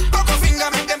them. Coco finger,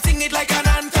 make them sing it like an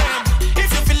anthem.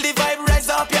 If you feel the vibe, raise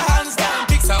up your hands down.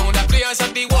 Big sound, a play and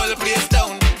shut the whole place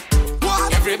down.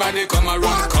 Everybody come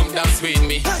around, come dance with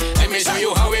me. Let me show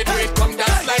you how it do it, come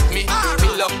dance like me.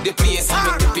 Fill up the place,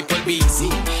 make the people busy.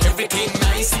 Everything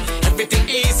nice, everything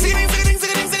easy. Ding, ding, ding,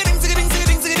 ding, ding, ding,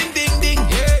 ding, ding, ding, ding.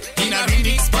 Yeah, in a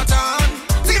remix pattern.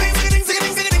 Ding, ding, ding, ding,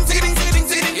 ding, ding, ding, ding,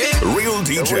 ding, ding. Real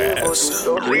DJs.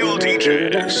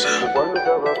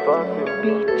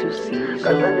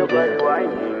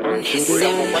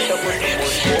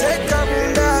 Take a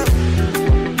munda,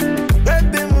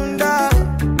 baby munda,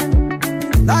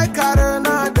 like a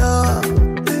Renado,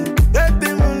 baby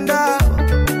munda,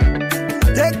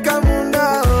 take a munda,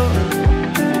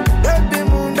 baby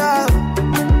munda,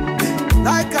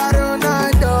 like a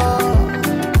Renado,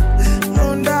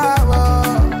 munda.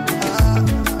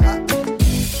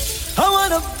 I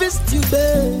wanna visit you,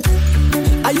 babe.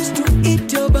 I used to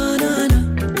eat your banana.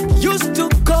 Used to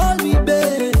call me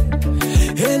babe.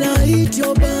 And I eat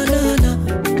your banana.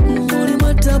 Muri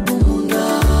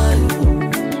matabungai.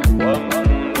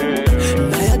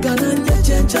 Nayagana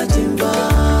nyechencha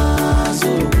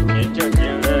chimbazo.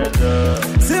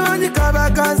 Simanyi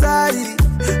kabakazari,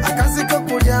 akasiko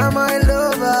kuja my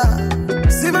lover.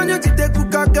 Simanyi chite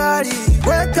kukakari,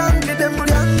 welcome to the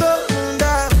mulyango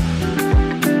munda.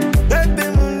 Baby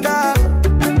munda,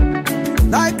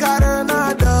 like a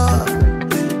Renado.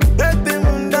 Baby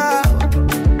munda,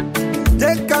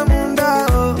 take a munda.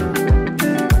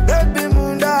 Baby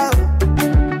munda,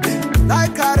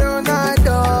 like a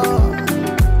Renado.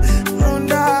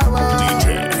 Munda.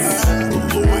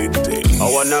 I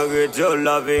wanna get your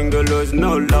loving, girl, there's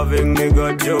no loving, me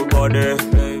got your body.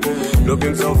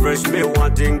 Looking so fresh, me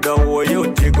wanting the way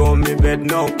you jiggle me bed,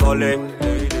 no calling.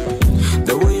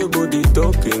 The way your body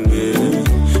talking, yeah.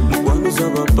 Mkwanu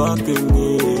saba parking,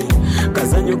 yeah.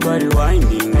 Kazanyo kari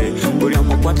winding, yeah. Uri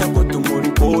amakwata kotu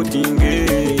muripoting,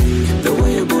 yeah. The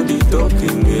way your body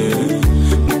talking, yeah.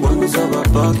 Mkwanu saba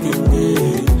parking,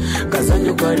 yeah.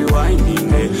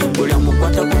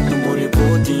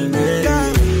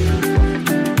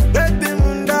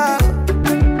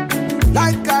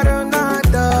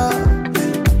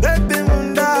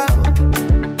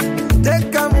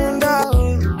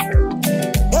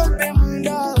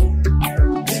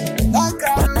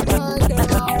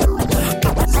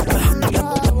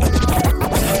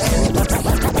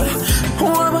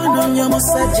 Onyo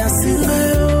Mosaja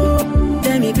Silver.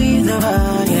 Let me be the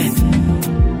one, yeah.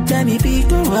 Let me be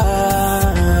the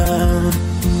one.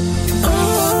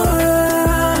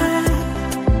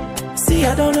 See,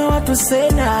 I don't know what to say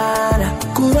now.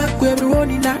 Kuba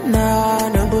kwebroni na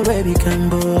but baby can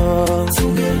go.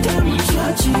 Together we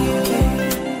judge you.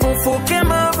 Forget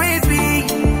my baby.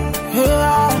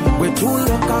 We're too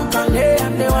look up and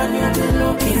I'm the one you've been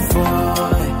looking for.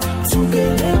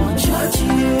 Together we judge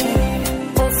you.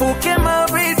 Forget my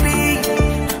baby.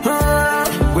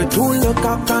 We're too look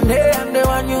up and I'm the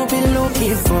one you've been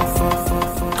looking for.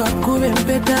 Kakube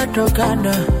mpeta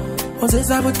tokana.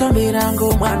 Ozeza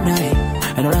butambirango mwanai.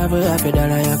 I don't have a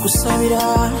pedala ya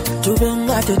kusabira.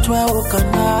 Tubenga tetwa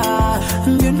okana.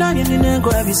 Nyunani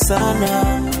ninengo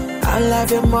abisana. I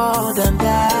love you more than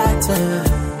that.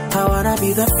 I wanna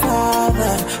be the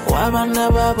father. Wamana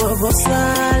babo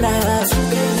sala.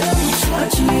 Together we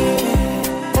touch it.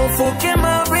 Oh, forget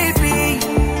my baby.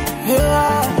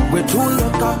 Yeah. We're too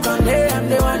look up and I'm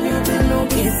the one you've been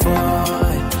looking for.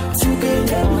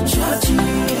 Together we touch it.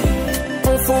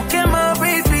 Oh, forget my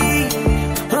baby.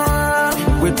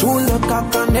 We're too look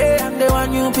up and I'm the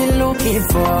one you've been looking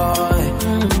for.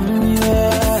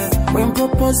 Yeah. When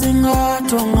proposing to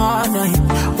Ghana,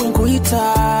 when go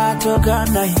ita to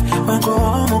Ghana, when go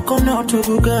home kono to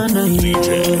Ghana.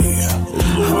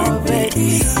 Oh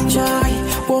baby, joy,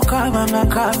 walk up and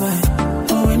cover.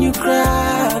 When you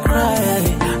cry,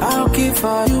 I'll keep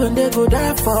for you and they go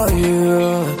die for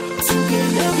you.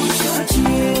 Together we touch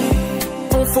you.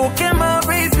 Oh, forget my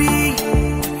baby.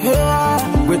 Yeah.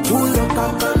 We're too look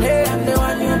up and I'm the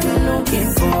one you've been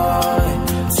looking for.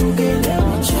 Together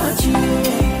we touch you.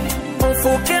 Oh,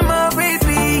 forget my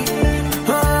baby.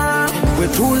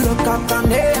 We're too look up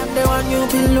and I'm the one you've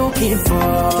been looking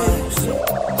for.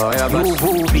 You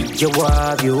boo, bitch, you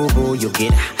boo, you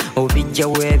get. Oh, bitch, you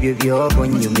wave your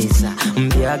when you miss her.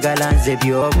 Biagalanze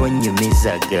your when you miss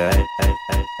a girl.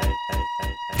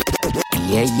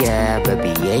 Yeah,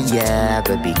 baby,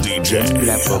 baby. DJ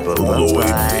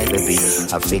bye, baby.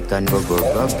 African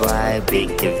bye, big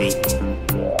TV.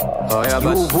 Oh, yeah,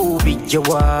 you boo, bitch,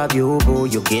 you boo,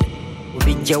 you get.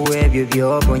 Bitch, you wave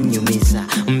your when you miss her.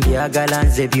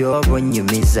 Biagalanze your when you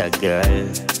miss a girl.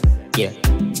 Yeah.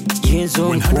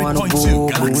 Yenzo mkwano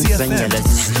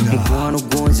gunsanyalas mkwano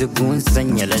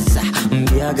gunsanyalas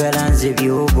mbyagalanze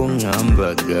byobo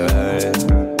ngamba girl.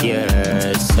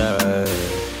 Yes sir.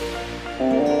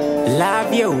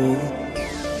 Love you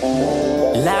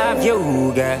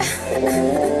girl.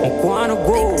 Mkwano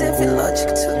go.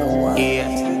 Yeah.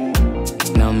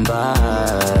 Number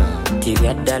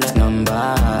Tivyadala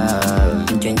number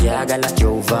Njanjagala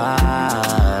jova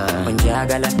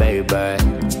Njanjagala baby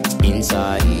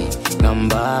inside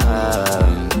number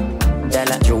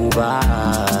dala juba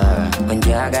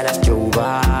Njanjagala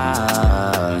juba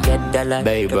get dala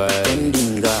baby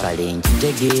endinga kalenji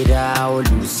tegera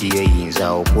olusiyo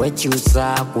yinza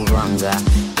okwekyusa kubanga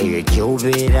eyo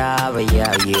kyobera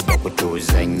abayaye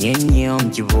bakutuuza nnyo mu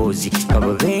kibuuzi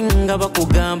kababenga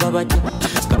bakugamba bati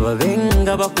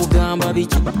kababenga bakugamba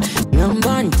biki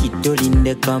ngamba nti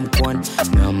tolindeka mukwana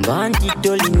ngamba nti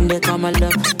tolindeka mala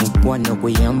mukwano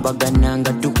kuyambagana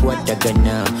nga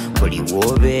tukwatagana buli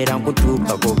wobeera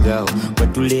nkutuukako gawo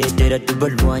batuleetera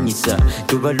tubalwanyisa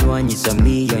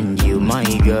me and you my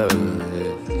girl.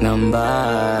 Ngamba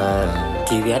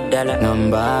Tivyadala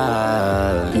ngamba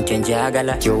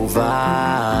Njanjagala jova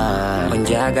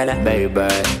Njanjagala baby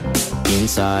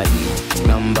inside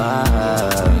ngamba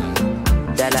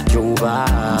dala jova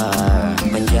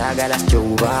Njanjagala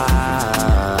jova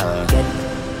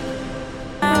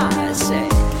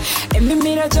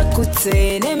Emimira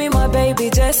jakutse nemi my baby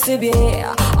just to be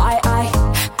I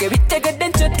kebitega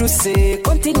dentro tuse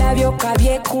kontina byoka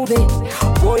byekube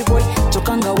boy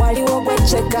chokanga waliwo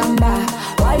gwechekamba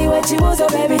waliwo chibuzo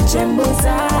baby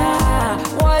chembuza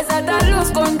was that I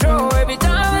lose control every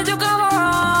time you come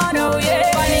around. Oh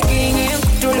yeah, panicking in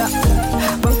kutula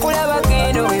bankula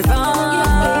bageno eva.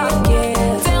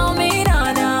 Tell me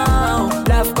now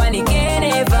love panicking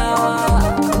eva.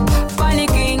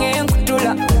 Panicking in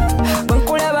kutula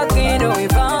bankula bageno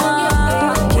eva.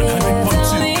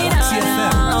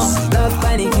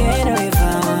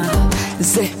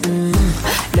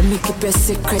 Let me keep a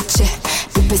secret, yeah.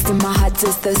 The best in my heart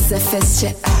is the safest,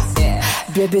 yeah.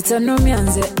 Baby, turn on me and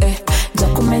say,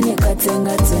 Jakumeni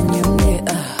katenga tenyumne,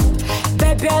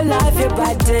 Baby, I love your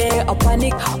body. I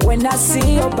panic when I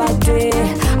see your body.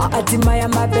 I admire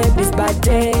my baby's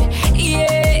body.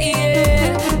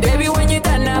 Yeah. Baby, when you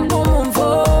turn up, boom,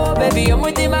 boom, baby, you're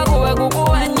with him, I go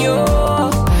and you.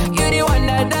 You're the one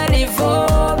that I live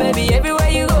for. Baby, everywhere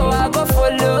you go, I go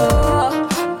follow.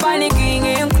 Panicking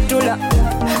in Kutula.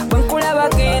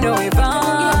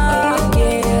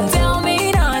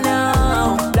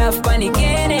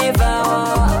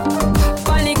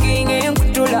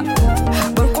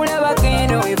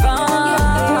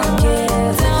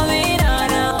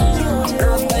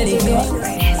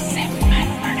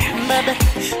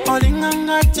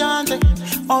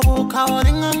 Omuka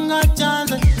oringanga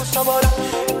chance kusobola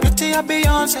Beauty ya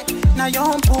Beyonce na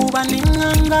yompuba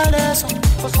ninganga leso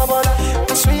kusobola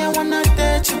I swear I wanna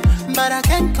date you but I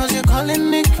can't cause you're calling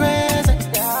me crazy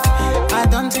I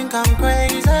don't think I'm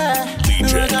crazy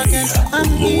DJ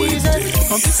uneasy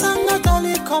Ompisanga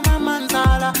tali koma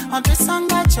manzala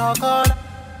Ompisanga chocolate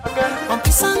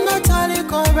Ompisanga tali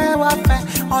kobe wafe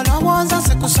Olawaza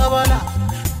se kusobola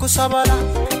Kusobola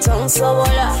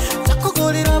Tonsobola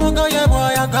Takugulira bunga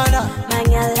yeboya gala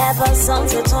Manya level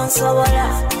songs we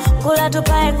tonsobola Kula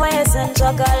tupae kwa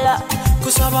yesentwagala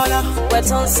Kusobola we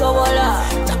tonsobola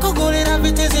Takugulira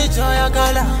vitizi joya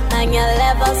gala Manya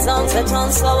level songs we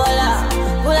tonsobola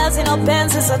Kula zino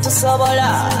pensi se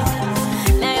tusobola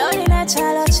Nayo nina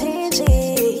chalo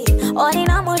chinji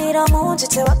Onina muliro munji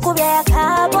tewakubya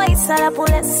yakabo isala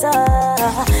pulesa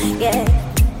Yeah,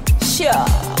 sure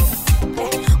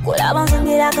Kulaba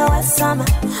nzungira kawasama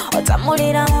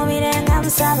Otamulira mumirenga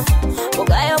msama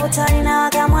Bugayo butani na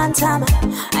waka mwantama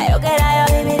Ayogerayo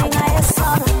bibiri nga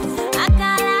yesoma A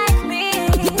guy like me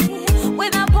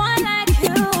With a boy like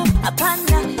you A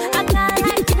panda A guy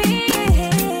like me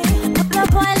With a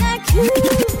boy like you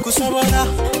Kusobola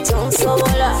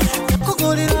Tonsobola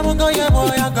Takugulira bunga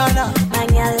yeboya gala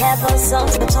Manya level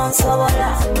songs we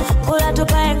tonsobola Kula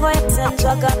tupaengo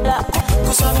yesentwagala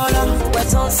Kusobola we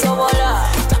tonsobola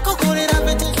Takugulira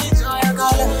vitizi joya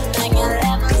gala Manya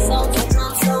level songs we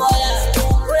tonsobola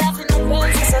Kula zino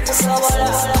pensi se tusobola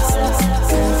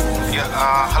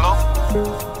Yeah, hello?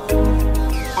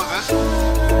 Who's this?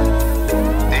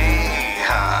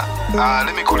 Hey,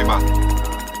 let me call you back.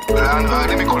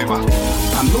 Let me call you back.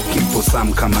 I'm looking for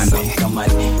Sam Kamane.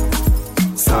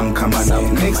 Sam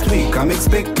Kamane. Next week I'm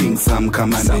expecting Sam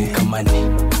Kamane.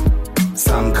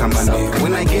 Sam Kamane.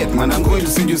 When I get man, I'm going to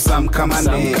send you Sam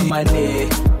Kamane.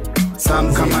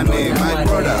 Sam Kamane, my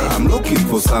brother. I'm looking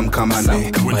for Sam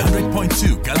Kamane.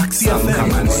 100.2 Galaxy Sam FM.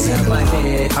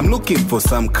 Kamane. I'm looking for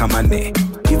Sam Kamane.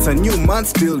 It's a new month,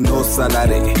 still no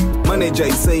salary. Manager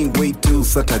is saying wait till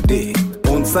Saturday.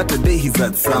 On Saturday he's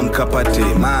at Sam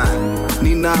Kapate. Man,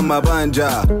 Nina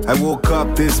Mabanja. I woke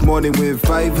up this morning with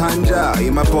 500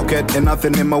 in my pocket and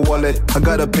nothing in my wallet. I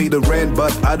gotta pay the rent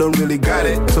but I don't really got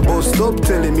it. So boss, stop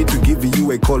telling me to give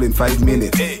you a call in 5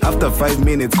 minutes. After 5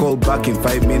 minutes, call back in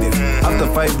 5 minutes. After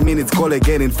 5 minutes, call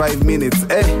again in 5 minutes.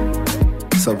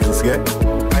 Something's good.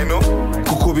 I know.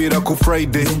 Kukubira ku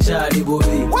Friday,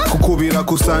 kukubira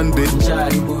ku Sunday,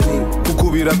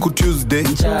 kukubira ku Tuesday.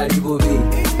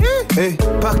 Hey,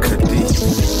 Pakadi.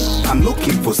 I'm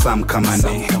looking for Sam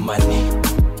Kamane.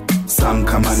 Sam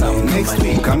Kamane. Next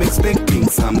week I'm expecting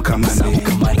Sam Kamane.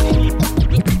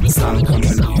 Sam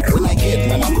Kamane. When I get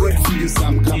man, I'm ready for you,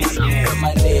 Sam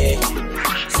Kamane.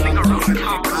 Sam Kamane.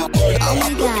 Oh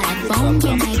God,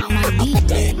 bongo make my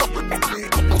beat.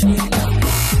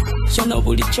 Shana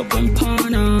booty chopping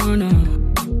banana.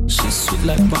 She's sweet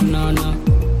like banana.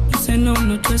 You say no,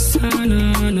 not a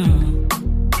banana.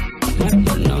 My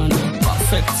banana.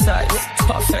 Perfect size,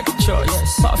 perfect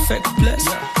choice, perfect place,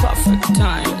 perfect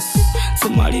time.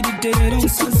 Somali didere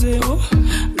onsazeo.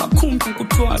 Nakumpa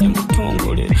kutwale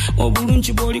mutongole.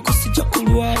 Obulungi boli kusija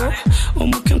kulwao.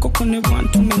 Omukenko kone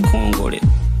bantu menkongole.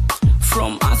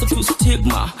 From answer to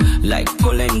stigma, like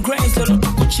pollen grains or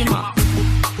kuchima.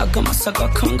 Agamasaka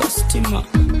kanga stima,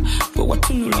 but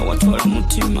watunula watwala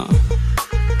mutima.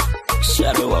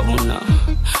 Shabe wabuna,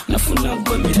 nafuna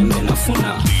gwemirembe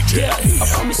nafuna. Yeah, I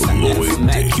promise I never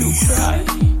make you cry.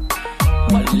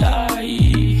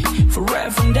 Wallahi,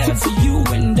 forever and ever you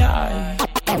and I.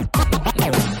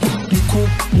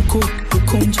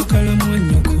 Muko, nchakala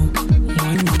mwanyoko.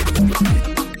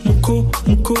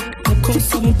 Muko,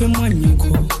 sabupe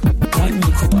mwanyoko.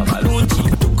 Abalungi,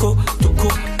 tuko,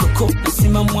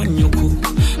 nasima mwanyoko.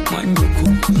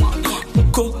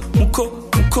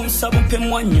 Muko, sabupe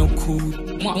mwanyoko.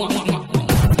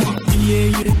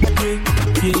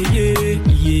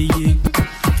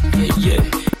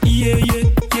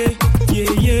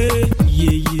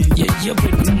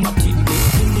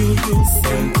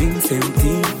 Same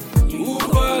thing.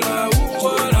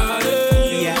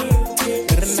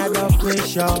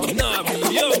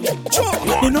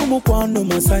 Nino mukwano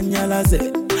masanyalaze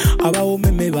abawo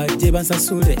meme bajje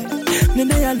basasule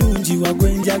nene yalungi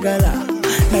wagwenjagala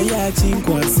naye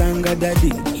akinkwasanga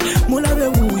dadi mulabe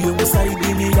wuyo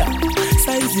musaidinira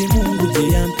saizi mungu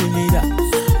gye yampimira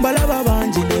balaba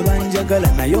bangi ne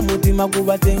banjagala naye omutima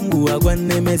gubatenguwa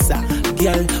gwannemesa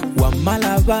gyal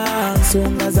wamalaba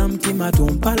nsonga za mutima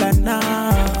tumpalana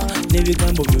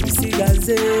n'ebigambo byo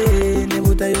bisigaze ne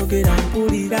butayogera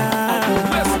mpulira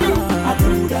I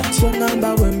do that, so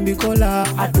ngamba when we call her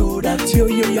I do that, yo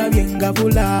ya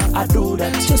bingabula. I do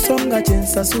that. Chosonga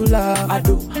chensasula. I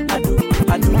do.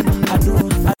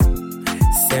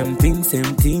 Same thing.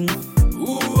 Same thing.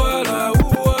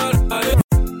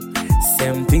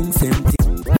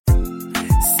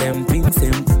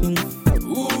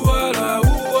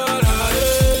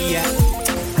 Yeah.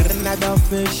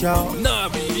 Official.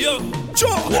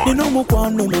 Nino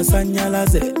mukwano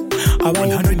masanyalaze.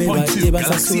 Abawume baje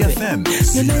basasule.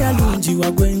 Nene yalungi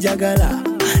wagwenjagala.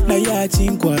 Na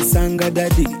yachinkwa sanga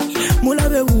dadi.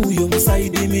 Mulabe huyo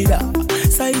msaidimira.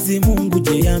 Saizi Mungu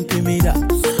je yampimira.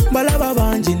 Balaba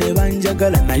banji ne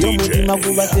banjagala. Na yomutima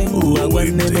kubatenguwa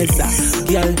gwannemesa.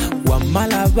 Girl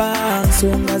wamalaba.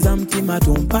 Nsonga za mtima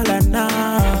tumpalana.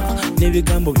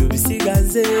 Nebigambo byo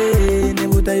bisigaze.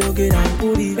 Nebutayogera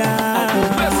mpulira.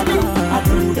 I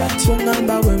do that.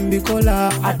 Songamba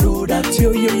wembikola. I do that.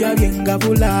 Yo ya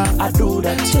bingabula. I do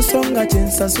that. Chosonga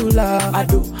chensasula. I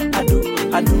do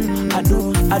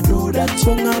that.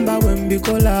 Songamba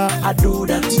wembikola. I do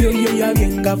that. Yo ya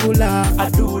bingabula. I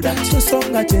do that.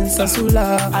 Chosonga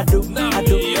chensasula. I do.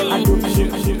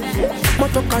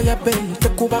 Motoka ya bei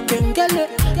tekuba kengele.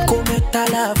 Kometa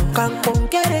love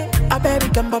kankongere. A baby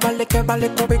gamba baleke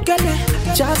baleko begele.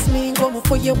 Jasmine go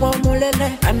for you one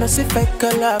mulele. I know si fake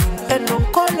love and non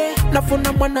cole.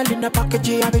 Nafuna mwana lina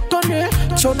package ya bitone.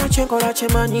 Chona chengola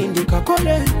chemani indika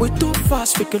kole. We too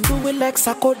fast, we can do it like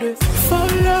Sakode.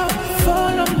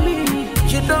 Follow me.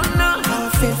 You don't know how I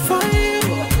feel for you.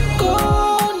 Go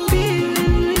on me.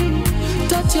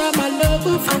 Touch ya my love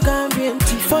if I can't be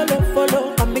empty. Follow.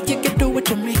 Come make you do it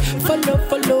to me.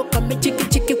 Follow. Come make you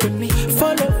chicky with me.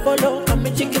 Follow. Come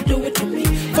make you do it to me.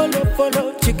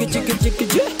 Follow. Chicky.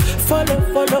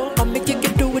 Follow. Come make you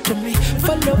do it to me.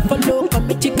 Follow. Come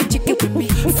make you chicky with me.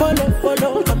 Follow.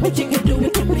 Come make you do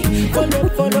it to me. Follow.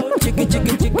 Chicky.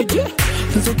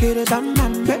 Nzikiri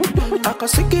tamambe.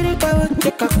 Akasikiri kawe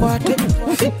tika kwate.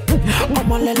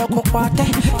 Omalelo kukwate.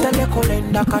 Tele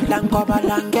kolenda kalango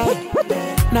balange.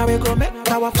 Now we go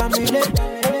make our family.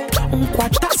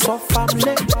 Unkwata so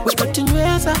family. We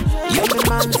continueza. Yumi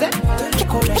manze. Tele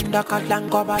kolenda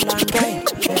kalango balange.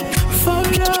 Follow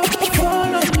me.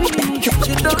 You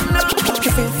don't know how to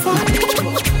feel for you.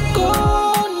 Go on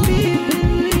me.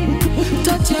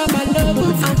 Touch ya my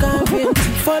love. I can't wait.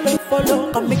 Follow.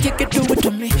 Come make you do it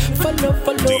to me. Follow.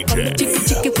 Come make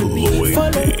chicky with me.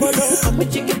 Follow. Come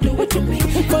make you do it to me.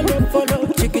 Follow.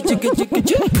 Chicky.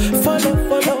 Follow.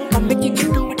 Come make you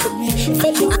do it to me.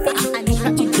 Follow.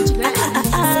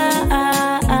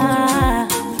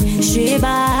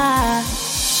 Shiba.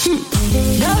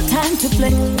 No time to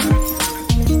play.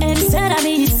 Instead of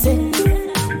me say,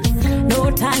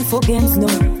 no time for games, no.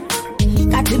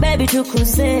 Got the baby to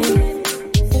crusade.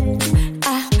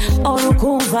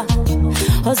 Orukuva,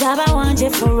 Ozaba wanje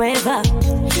forever.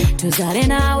 Tuzare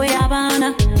nawe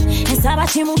abana. Nsaba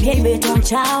chimubye beton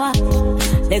chawa.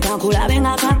 Leka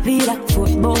kulabenga kapira.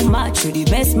 Football match, the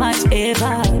best match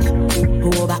ever.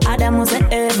 Whoever Adam was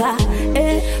ever.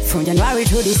 From January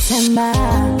to December.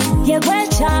 Yegwe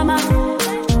chama.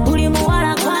 Uli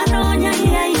muwala kwanonya.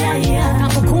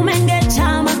 Nakukumenge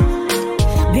chama.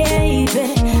 Baby.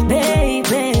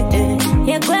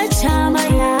 Yegwe chama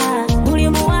ya. Uli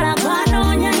muwala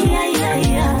kwanonya.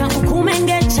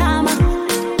 Nakukumenge chama.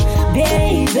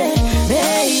 Baby.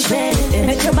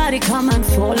 Make your body come and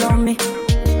follow me.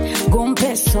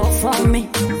 Gumpe so for me.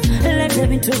 Let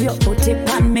them into your booty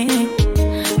pan me.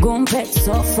 Gumpe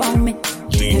so for me.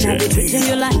 And I'll be treating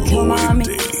you like your mommy.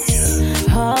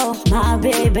 Oh, my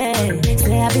baby.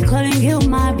 Say I'll be calling you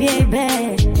my baby.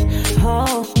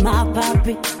 Oh, my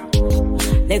papi.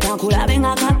 They can't cool having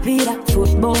a capira.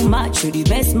 Football match, the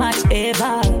best match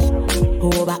ever.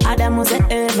 Over Adam was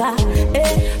ever.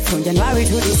 From January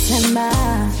to December.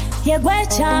 Yegwe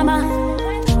chama.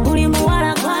 Uli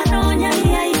muwala kwanonya.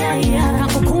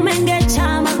 Nakukumenge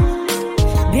chama.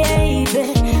 Baby.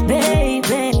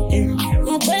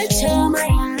 Yegwe chama.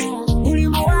 Uli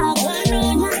muwala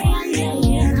kwanonya.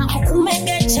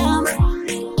 Nakukumenge chama.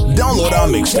 Download our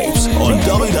mixtapes on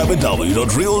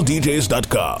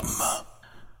www.realdjs.com.